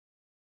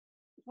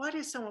what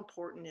is so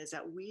important is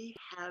that we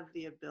have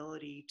the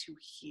ability to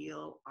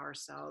heal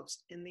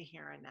ourselves in the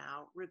here and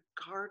now,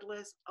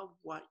 regardless of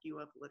what you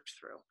have lived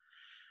through.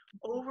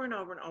 Over and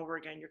over and over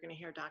again, you're going to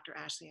hear Dr.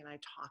 Ashley and I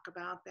talk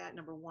about that.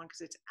 Number one,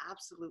 because it's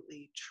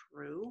absolutely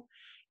true.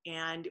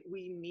 And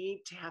we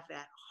need to have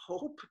that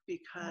hope,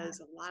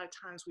 because a lot of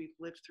times we've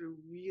lived through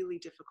really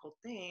difficult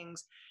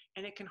things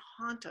and it can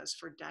haunt us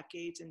for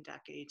decades and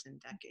decades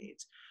and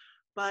decades.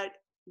 But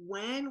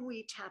when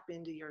we tap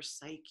into your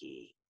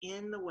psyche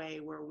in the way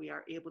where we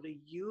are able to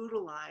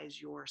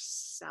utilize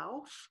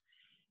yourself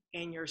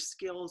and your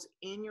skills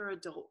in your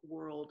adult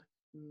world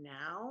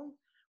now,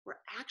 we're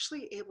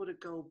actually able to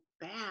go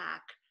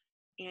back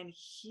and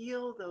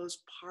heal those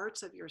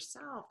parts of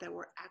yourself that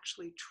were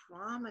actually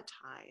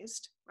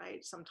traumatized,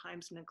 right?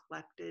 Sometimes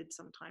neglected,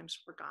 sometimes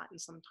forgotten,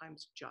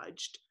 sometimes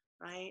judged,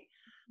 right?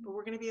 But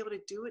we're going to be able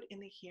to do it in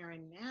the here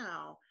and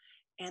now.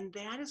 And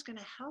that is going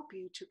to help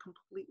you to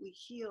completely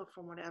heal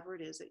from whatever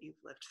it is that you've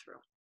lived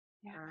through.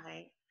 Yeah. All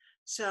right.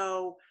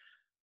 So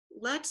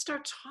let's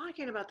start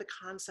talking about the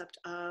concept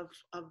of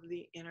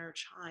the inner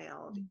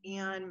child.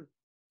 And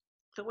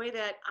the way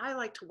that I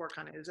like to work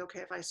on it is, okay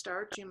if I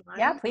start, do you mind?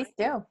 Yeah, please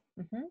do.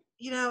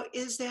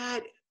 Is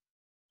that,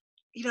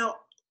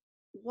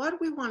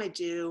 what we want to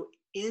do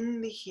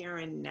in the here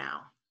and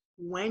now,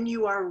 when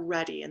you are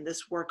ready, and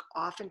this work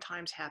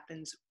oftentimes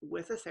happens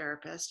with a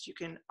therapist. You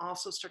can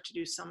also start to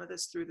do some of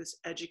this through this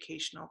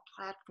educational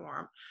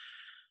platform.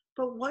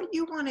 But what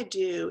you want to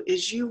do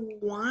is you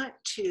want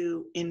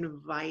to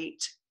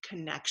invite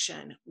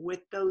connection with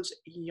those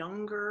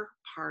younger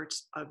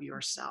parts of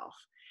yourself.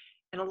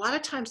 And a lot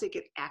of times they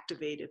get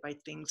activated by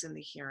things in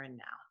the here and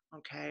now,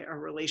 okay? A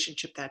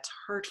relationship that's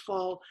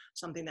hurtful,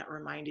 something that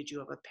reminded you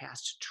of a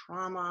past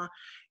trauma.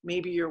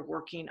 Maybe you're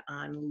working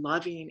on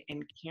loving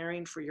and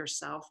caring for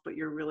yourself, but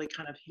you're really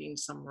kind of hitting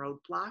some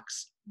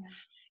roadblocks. Yeah.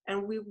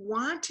 And we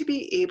want to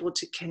be able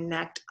to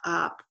connect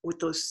up with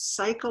those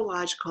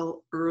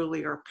psychological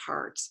earlier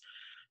parts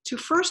to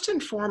first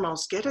and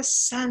foremost get a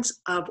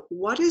sense of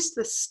what is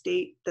the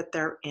state that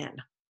they're in.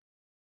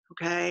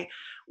 Okay,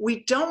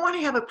 we don't want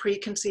to have a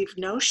preconceived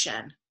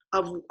notion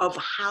of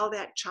how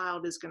that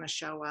child is going to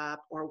show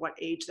up or what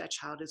age that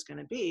child is going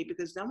to be,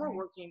 because then we're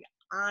working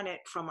on it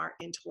from our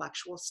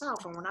intellectual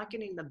self and we're not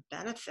getting the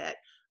benefit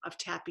of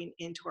tapping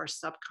into our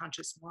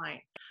subconscious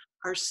mind.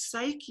 Our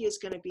psyche is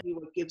going to be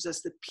what gives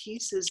us the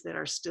pieces that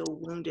are still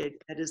wounded.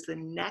 That is the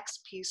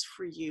next piece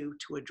for you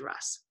to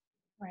address.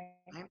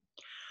 Right?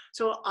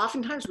 So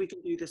oftentimes we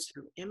can do this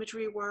through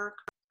imagery work.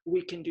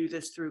 We can do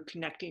this through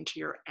connecting to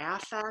your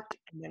affect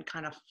and then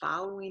kind of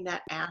following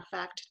that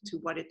affect to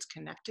what it's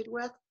connected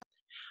with.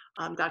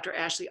 Dr.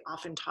 Ashley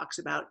often talks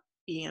about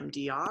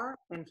EMDR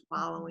and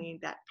following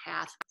that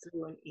path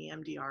through an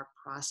EMDR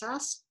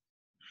process.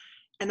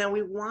 And then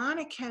we want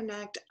to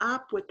connect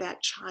up with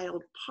that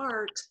child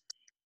part.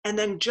 And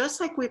then just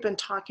like we've been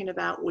talking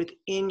about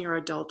within your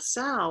adult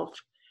self,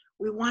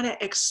 we want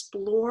to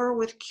explore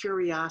with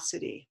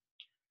curiosity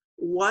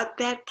what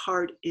that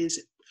part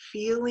is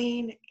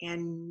feeling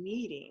and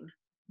needing,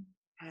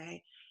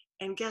 okay?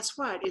 And guess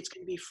what? It's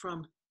going to be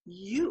from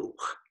you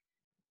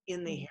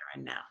in the here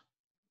and now.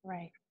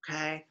 Right.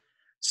 Okay?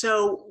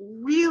 So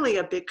really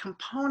a big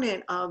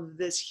component of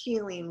this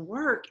healing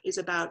work is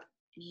about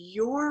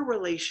your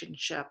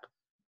relationship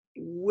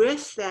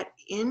with that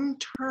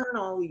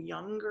internal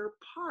younger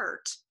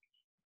part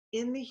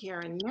in the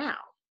here and now.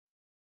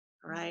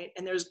 Right?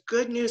 And there's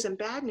good news and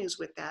bad news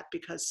with that,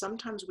 because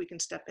sometimes we can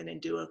step in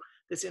and do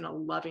this in a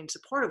loving,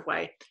 supportive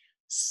way.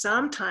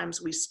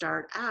 Sometimes we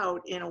start out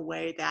in a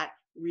way that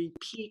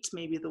repeats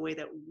maybe the way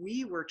that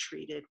we were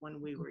treated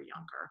when we were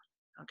younger.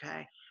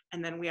 Okay.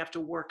 And then we have to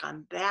work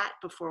on that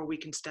before we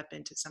can step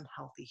into some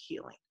healthy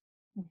healing.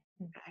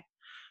 Okay.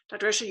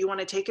 Dr. Ashley, you want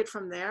to take it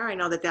from there? I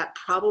know that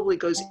probably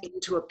goes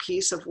into a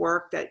piece of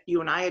work that you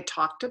and I had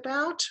talked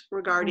about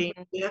regarding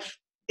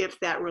if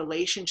that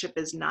relationship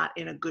is not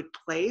in a good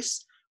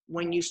place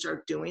when you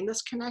start doing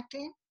this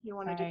connecting. You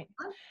want to do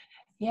that?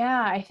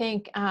 Yeah, I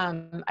think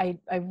I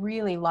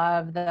really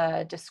love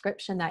the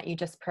description that you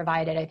just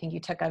provided. I think you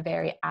took a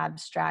very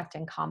abstract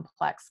and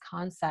complex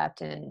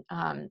concept and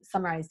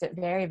summarized it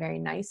very, very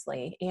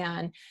nicely.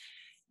 And,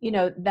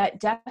 that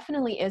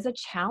definitely is a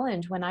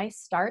challenge when I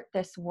start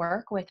this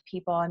work with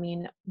people. I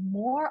mean,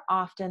 more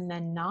often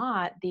than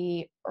not,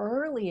 the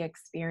early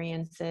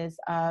experiences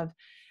of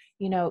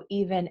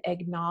even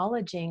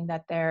acknowledging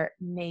that there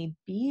may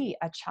be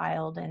a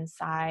child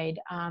inside,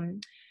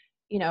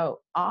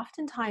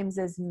 oftentimes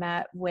is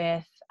met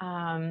with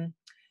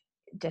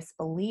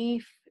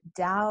disbelief,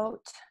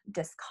 doubt,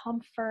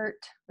 discomfort,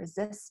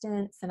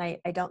 resistance. And I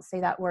don't say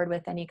that word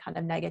with any kind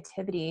of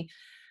negativity.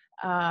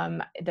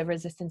 The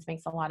resistance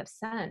makes a lot of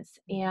sense.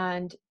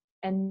 And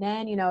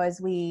then, as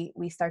we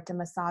start to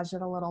massage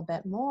it a little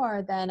bit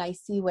more, then I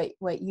see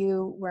what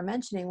you were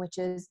mentioning, which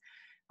is,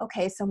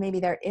 okay, so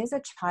maybe there is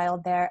a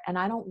child there and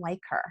I don't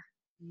like her.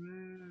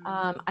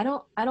 I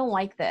don't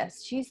like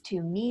this. She's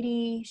too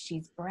needy.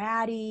 She's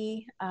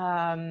bratty.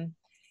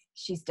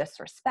 She's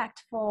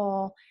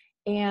disrespectful.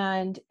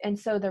 And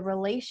so the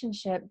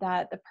relationship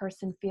that the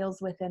person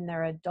feels within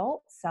their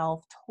adult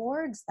self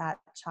towards that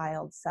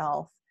child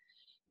self,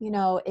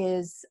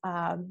 is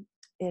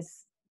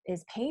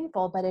is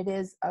painful, but it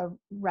is a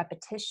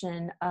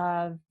repetition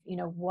of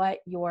what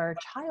your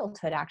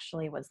childhood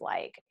actually was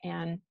like,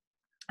 and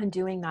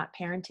doing that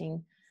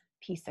parenting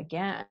piece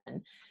again.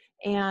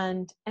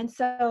 And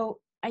so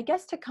I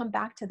guess to come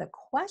back to the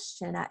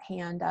question at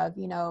hand of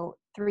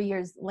 3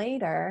 years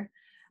later,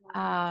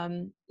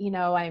 I'm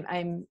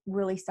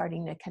really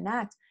starting to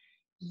connect.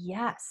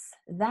 Yes,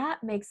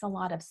 that makes a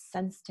lot of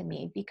sense to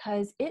me,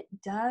 because it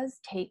does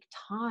take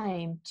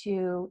time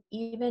to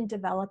even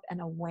develop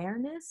an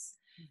awareness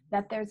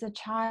that there's a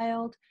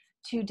child,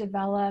 to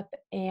develop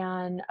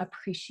an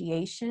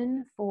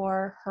appreciation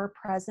for her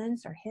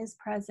presence or his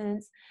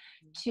presence,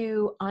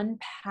 to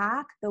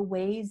unpack the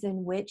ways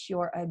in which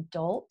your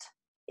adult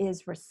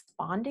is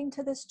responding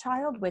to this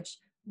child, which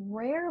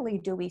rarely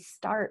do we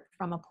start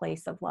from a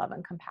place of love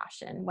and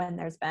compassion when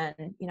there's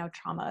been,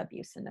 trauma,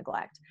 abuse, and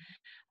neglect.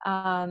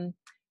 Um,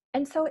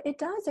 and so it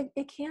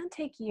can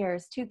take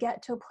years to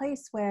get to a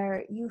place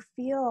where you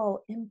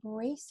feel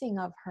embracing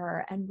of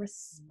her and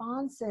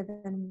responsive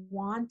and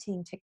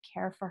wanting to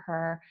care for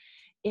her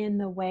in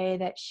the way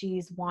that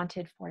she's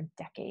wanted for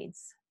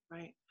decades.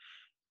 Right.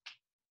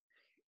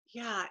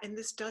 Yeah. And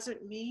this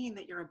doesn't mean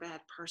that you're a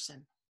bad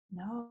person.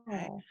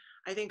 Okay. No.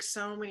 I think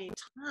so many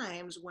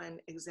times when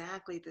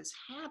exactly this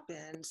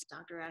happens,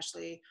 Dr.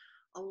 Ashley,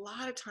 a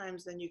lot of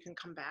times then you can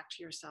come back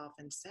to yourself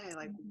and say,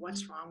 like,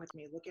 what's Mhm. wrong with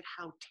me? Look at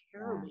how Yeah.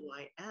 terrible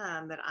I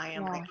am, that I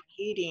am like Yeah.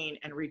 hating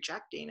and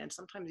rejecting and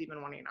sometimes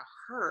even wanting to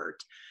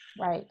hurt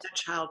Right. that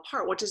child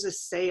part. What does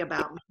this say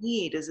about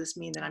me? Does this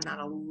mean that I'm not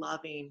a Mhm.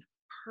 loving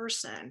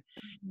person?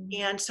 Mhm.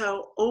 And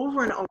so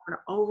over and over and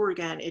over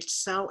again, it's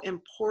so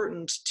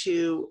important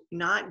to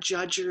not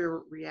judge your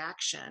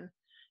reaction.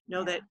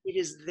 Know that Yeah. it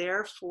is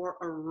there for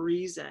a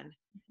reason.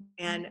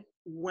 And Mhm.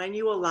 when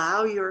you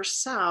allow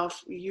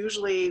yourself,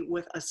 usually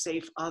with a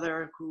safe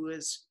other who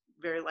is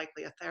very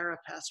likely a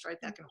therapist, right,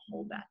 that can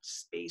hold Mhm. that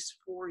space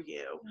for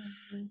you,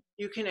 Mhm.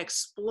 you can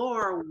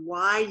explore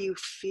why you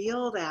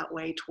feel that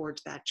way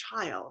towards that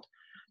child.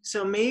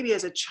 So maybe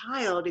as a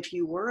child, if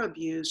you were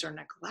abused or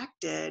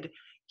neglected,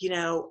 you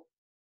know,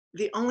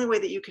 the only way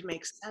that you could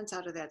make sense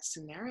out of that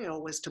scenario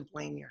was to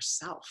blame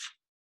yourself,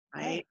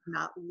 right? Right.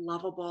 Not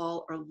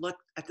lovable, or look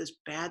at this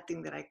bad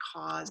thing that I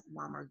caused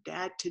mom or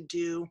dad to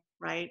do,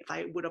 right? If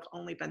I would have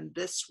only been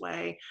this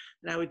way,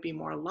 then I would be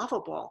more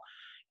lovable.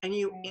 And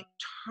you Right.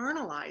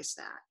 internalize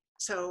that.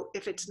 So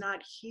if it's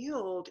not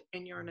healed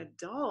and you're an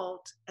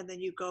adult and then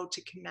you go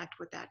to connect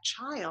with that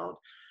child,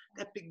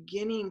 that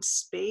beginning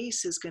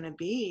space is going to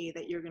be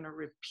that you're going to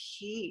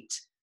repeat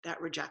that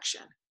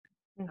rejection.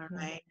 All Mhm.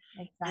 right.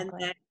 And Exactly.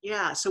 then,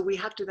 yeah, so we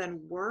have to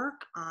then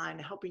work on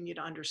helping you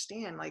to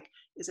understand, like,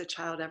 is a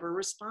child ever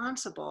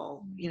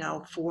responsible,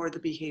 Mhm. for the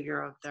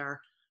behavior of their,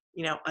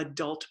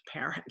 adult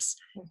parents?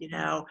 You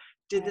know, Mhm.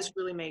 did this Right.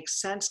 really make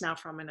sense now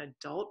from an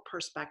adult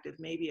perspective?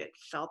 Maybe it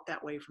felt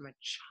that way from a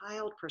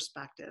child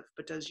perspective,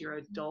 but does your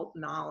Mhm. adult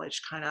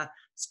knowledge kind of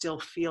still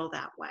feel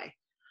that way?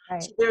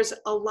 Right. So there's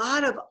a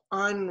lot of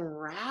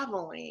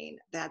unraveling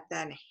that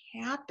then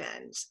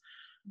happens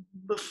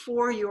Mhm.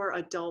 before your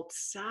adult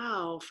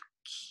self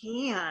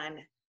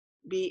can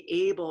be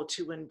able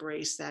to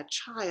embrace that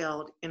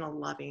child in a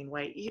loving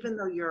way, even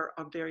though Mhm. you're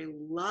a very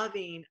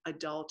loving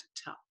adult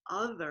to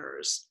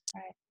others.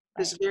 Right.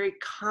 This Right. very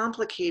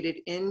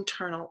complicated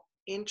internal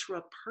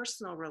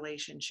intrapersonal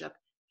relationship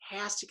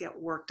has to get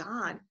worked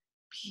on Mhm.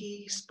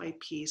 piece by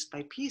piece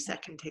by piece. Yeah.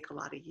 That can take a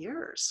lot of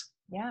years.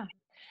 Yeah.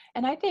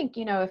 And I think,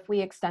 if we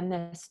extend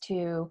this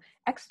to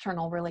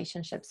external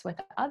relationships with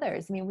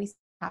others, I mean, we see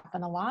it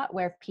happen a lot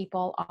where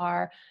people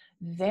are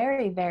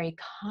very, very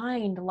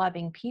kind,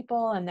 loving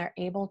people, and they're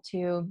able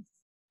to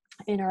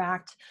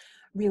interact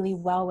really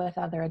well with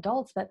other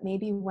adults. But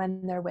maybe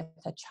when they're with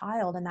a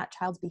child and that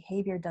child's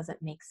behavior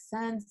doesn't make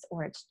sense,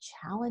 or it's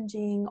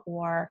challenging,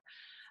 or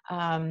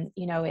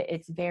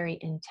it's very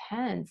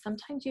intense,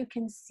 sometimes you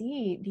can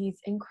see these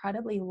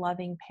incredibly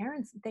loving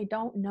parents. They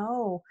don't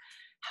know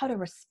how to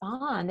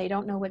respond. They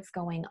don't know what's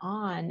going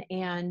on.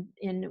 And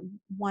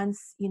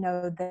once,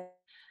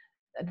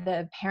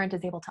 the parent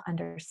is able to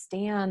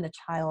understand the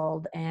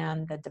child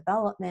and the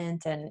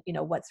development and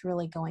what's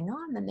really going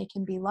on, then they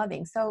can be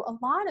loving. So a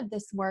lot of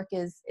this work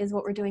is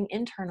what we're doing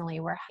internally.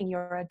 We're having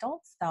your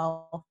adult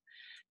self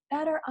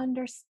better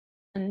understand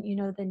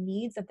the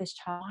needs of this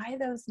child, why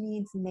those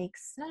needs make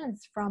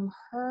sense from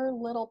her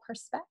little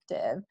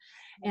perspective,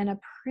 and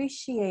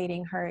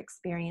appreciating her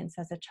experience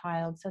as a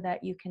child so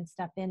that you can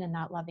step in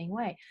that loving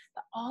way.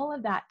 But all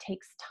of that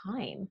takes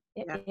time.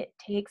 it, Yeah. it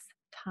takes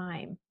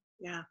time.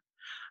 Yeah.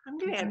 I'm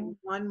going to add Mhm.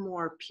 one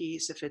more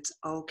piece, if it's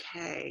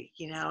okay,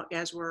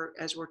 as we're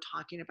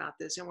talking about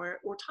this, and we're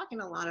talking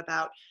a lot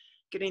about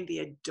getting the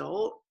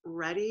adult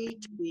ready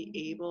to be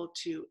Mhm. able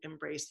to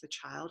embrace the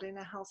child in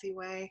a healthy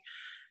way.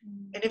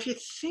 And Mhm. if you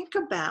think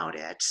about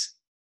it,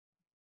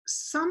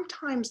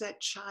 sometimes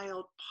that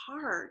child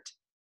part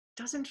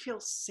doesn't feel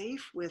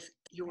safe with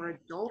your Right.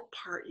 adult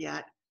part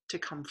yet to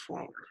come Right.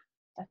 forward.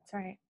 That's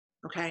right.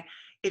 Okay.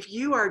 If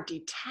you are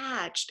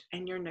detached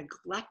and you're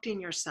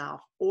neglecting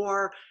yourself,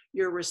 or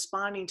you're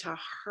responding to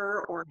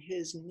her or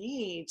his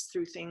needs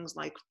through things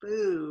like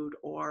food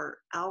or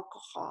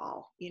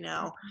alcohol,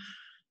 Mhm.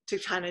 to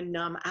kind of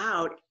numb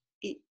out,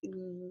 it,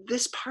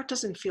 this part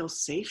doesn't feel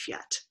safe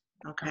yet.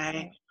 That's Okay.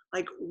 right.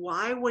 Like,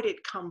 why would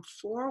it come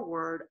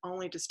forward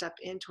only to step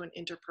into an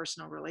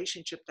interpersonal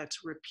relationship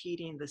that's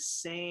repeating the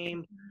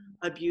same Mhm.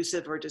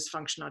 abusive or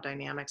dysfunctional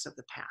dynamics of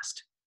the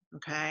past?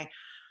 Okay.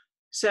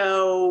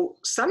 So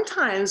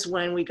sometimes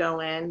when we go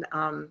in,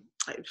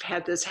 I've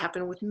had this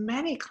happen with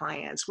many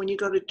clients. When you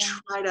go to Yeah.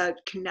 try to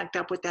connect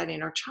up with that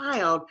inner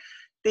child,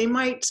 they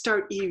might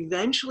start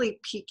eventually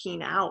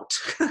peeking out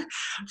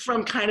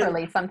from kind of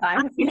Literally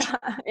sometimes. Yeah.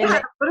 In yeah,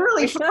 the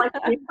literally from like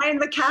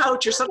behind the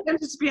couch, or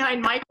sometimes it's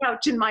behind my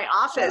couch in my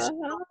office.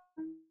 uh-huh.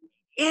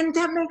 And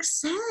that makes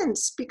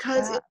sense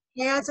because Yeah, it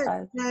it hasn't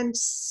does. been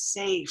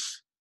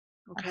safe.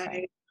 That's right.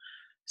 Okay.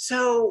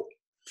 So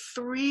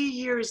 3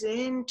 years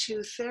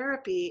into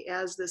therapy,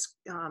 as this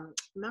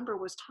member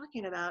was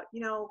talking about,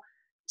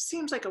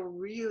 seems like a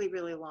really,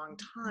 really long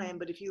time. Mhm.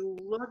 But if you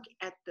look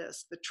at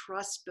this, the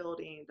trust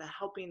building, the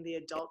helping the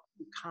adult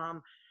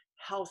become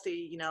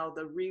healthy,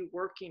 the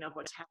reworking of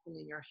what's happened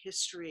in your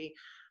history,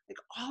 like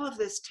all of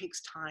this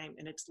takes time,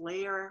 and it's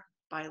layer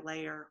by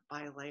layer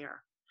by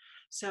layer.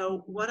 So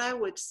Mhm. what I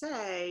would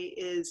say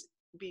is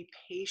be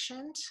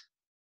patient,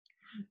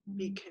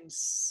 be Mhm.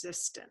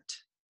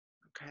 consistent.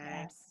 Okay.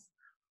 Yes.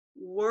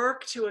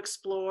 Work to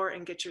explore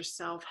and get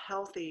yourself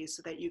healthy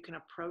so that you can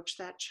approach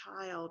that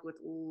child with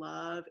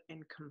love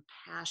and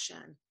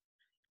compassion,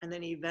 and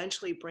then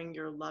eventually bring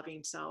your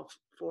loving self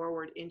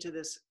forward into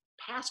this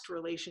past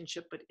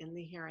relationship, but in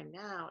the here and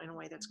now, in a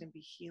way that's going to be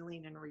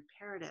healing and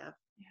reparative,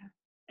 Yeah.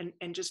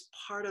 and just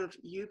part of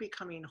you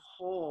becoming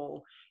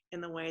whole in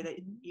the way that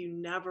Mhm. you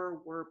never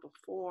were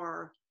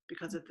before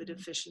because of the Mhm.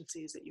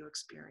 deficiencies that you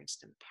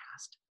experienced in the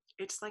past.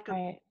 It's like a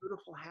Right.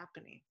 beautiful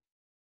happening.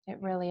 It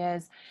really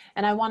is.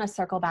 And I want to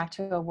circle back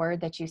to a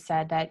word that you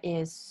said that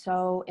is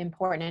so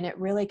important, and it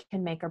really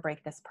can make or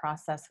break this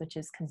process, which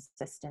is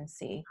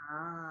consistency.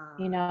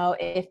 Ah.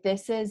 If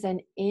this is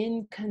an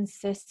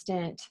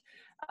inconsistent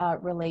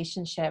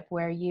relationship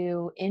where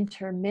you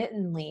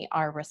intermittently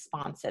are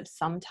responsive,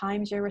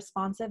 sometimes you're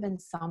responsive and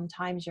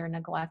sometimes you're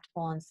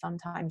neglectful and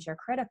sometimes you're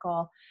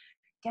critical,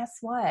 guess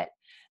what?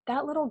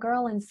 That little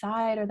girl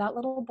inside or that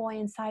little boy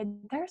inside,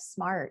 they're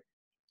smart.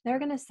 They're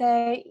going to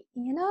say,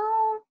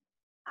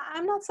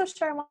 I'm not so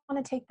sure I want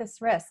to take this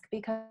risk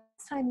because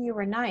this time you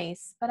were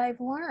nice, but I've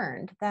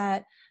learned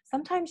that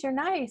sometimes you're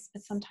nice,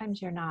 but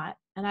sometimes you're not.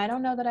 And I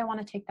don't know that I want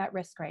to take that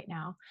risk right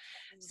now.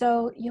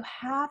 So you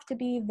have to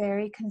be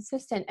very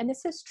consistent. And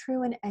this is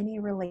true in any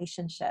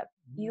relationship.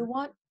 You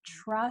want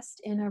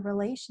trust in a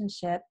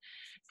relationship.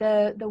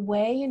 The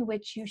way in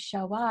which you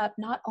show up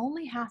not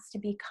only has to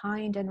be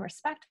kind and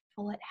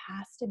respectful, it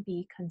has to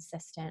be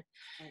consistent.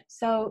 Right.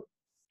 So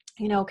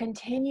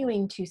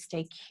continuing to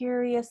stay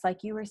curious,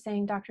 like you were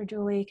saying, Dr.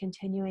 Julie,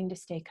 continuing to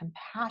stay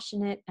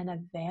compassionate and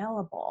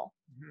available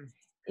Mhm.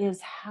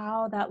 is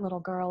how that little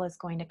girl is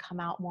going to come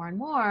out more and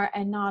more,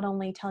 and not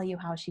only tell you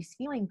how she's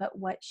feeling, but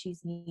what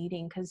she's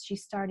needing, because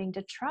she's starting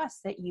to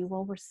trust that you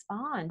will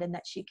respond and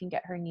that she can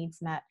get her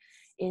needs met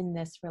in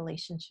this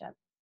relationship.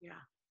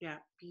 Yeah, yeah,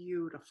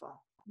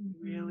 beautiful. Mhm.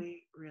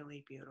 Really,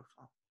 really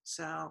beautiful.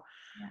 So,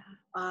 Yeah,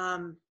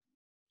 um,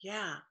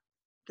 yeah,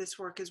 this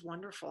work is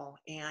wonderful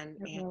it and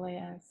really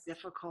is.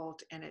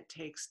 difficult, and it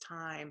takes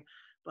time.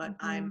 But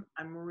Hmm.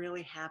 I'm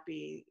really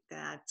happy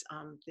that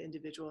the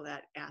individual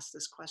that asked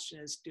this question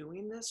is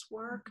doing this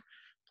work.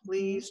 Hmm.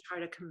 Please try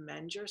to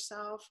commend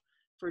yourself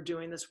for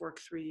doing this work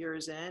 3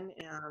 years in.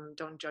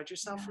 Don't judge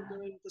yourself for Yeah,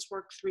 doing this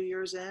work 3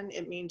 years in.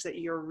 It means that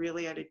you're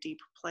really at a deep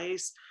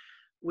place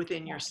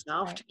within yes,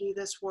 yourself right, to do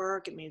this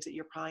work. It means that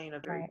you're probably in a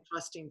very right.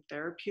 trusting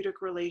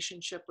therapeutic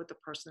relationship with the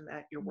person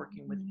that you're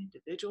working with Hmm.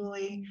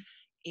 individually. Hmm.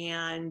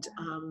 And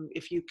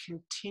if you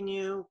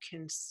continue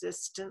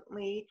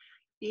consistently,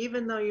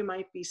 even though you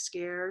might be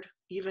scared,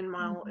 even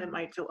while it Hmm.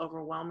 might feel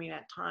overwhelming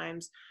at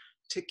times,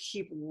 to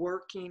keep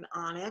working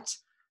on it,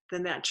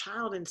 then that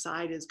child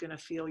inside is going to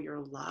feel your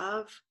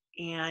love,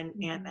 and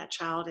Hmm. that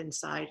child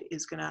inside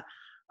is going to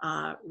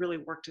really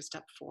work to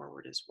step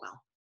forward as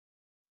well.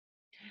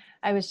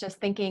 I was just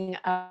thinking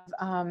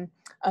of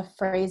a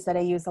phrase that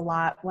I use a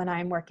lot when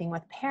I'm working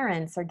with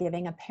parents or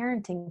giving a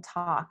parenting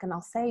talk. And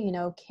I'll say,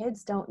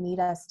 kids don't need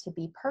us to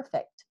be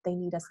perfect. They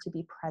need us to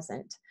be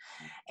present.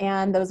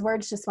 And those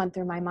words just went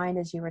through my mind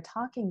as you were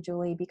talking,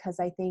 Julie, because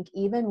I think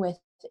even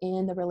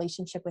within the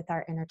relationship with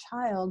our inner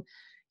child,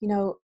 you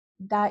know,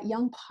 that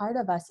young part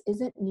of us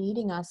isn't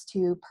needing us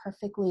to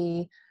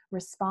perfectly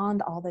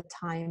respond all the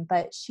time,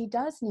 but she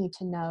does need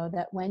to know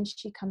that when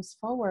she comes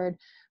forward,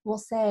 we'll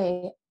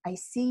say, I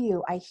see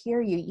you, I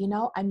hear you,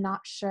 I'm not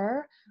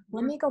sure.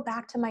 Let Mhm. me go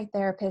back to my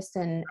therapist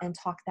and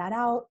talk that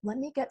out. Let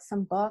me get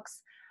some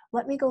books.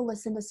 Let me go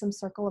listen to some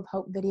Circle of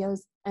Hope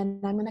videos,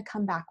 and I'm going to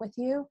come back with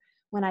you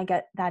when I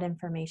get that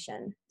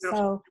information.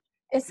 Beautiful.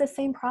 So it's the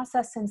same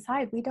process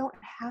inside. We don't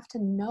have to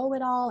know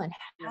it all and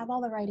Yeah. have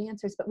all the right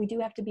answers, but we do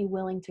have to be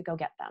willing to go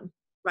get them.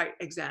 Right,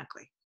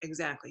 exactly,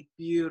 exactly.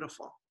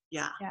 Beautiful.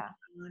 Yeah, Yeah.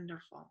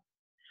 wonderful.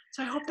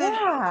 So I hope that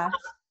Yeah.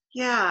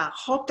 yeah,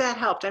 hope that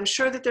helped. I'm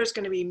sure that there's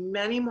going to be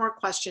many more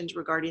questions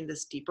regarding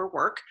this deeper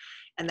work,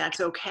 and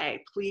that's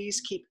okay. Please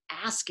keep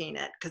asking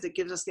it because it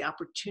gives us the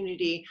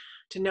opportunity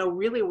to know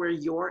really where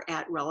you're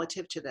at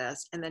relative to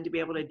this, and then to be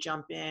able to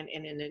jump in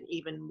and in an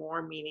even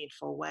more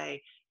meaningful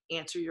way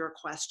answer your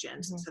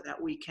questions Mhm. so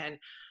that we can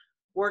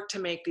work to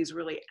make these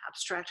really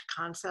abstract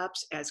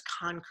concepts as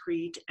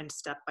concrete and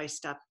step by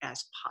step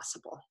as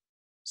possible.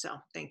 So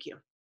thank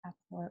you.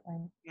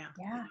 Absolutely. Yeah.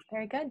 Yeah.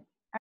 Very good.